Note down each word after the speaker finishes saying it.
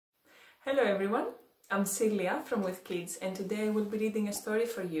Hello everyone, I'm Celia from With Kids, and today I will be reading a story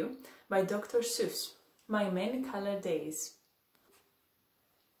for you by Dr Seuss, My Many Colored Days.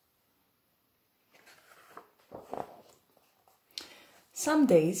 Some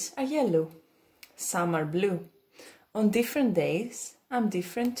days are yellow, some are blue. On different days, I'm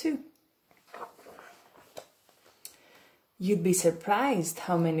different too. You'd be surprised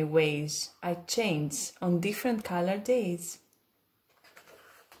how many ways I change on different colored days.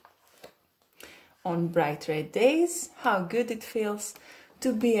 On bright red days, how good it feels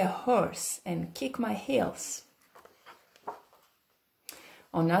to be a horse and kick my heels.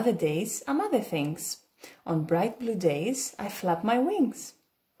 On other days, I'm other things. On bright blue days, I flap my wings.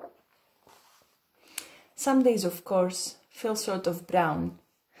 Some days, of course, feel sort of brown.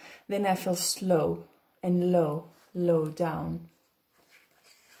 Then I feel slow and low down.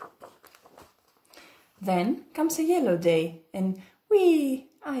 Then comes a yellow day, and whee!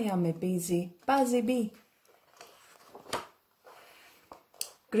 I am a busy bee.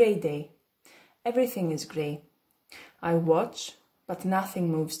 Grey day. Everything is grey. I watch, but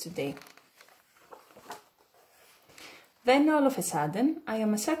nothing moves today. Then all of a sudden, I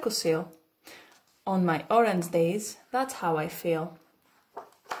am a circus seal. On my orange days, that's how I feel.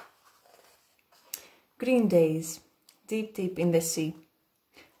 Green days. Deep in the sea.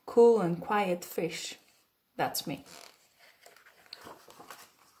 Cool and quiet fish. That's me.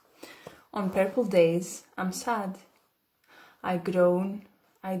 On purple days, I'm sad. I groan,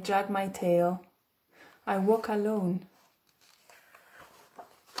 I drag my tail, I walk alone.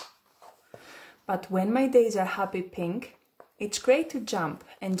 But when my days are happy pink, it's great to jump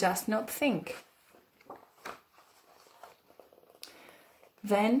and just not think.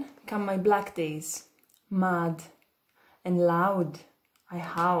 Then come my black days, mad and loud. I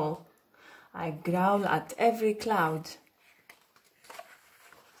howl, I growl at every cloud.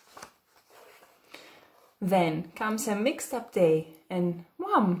 Then comes a mixed up day and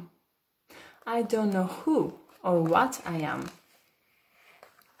wham! I don't know who or what I am.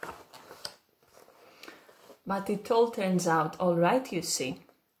 But it all turns out all right, you see,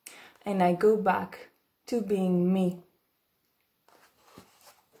 and I go back to being me.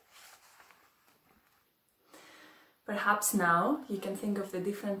 Perhaps now you can think of the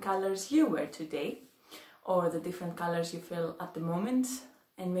different colors you wear today, or the different colors you feel at the moment,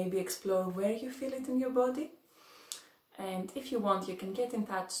 and maybe explore where you feel it in your body. And if you want, you can get in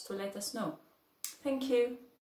touch to let us know. Thank you.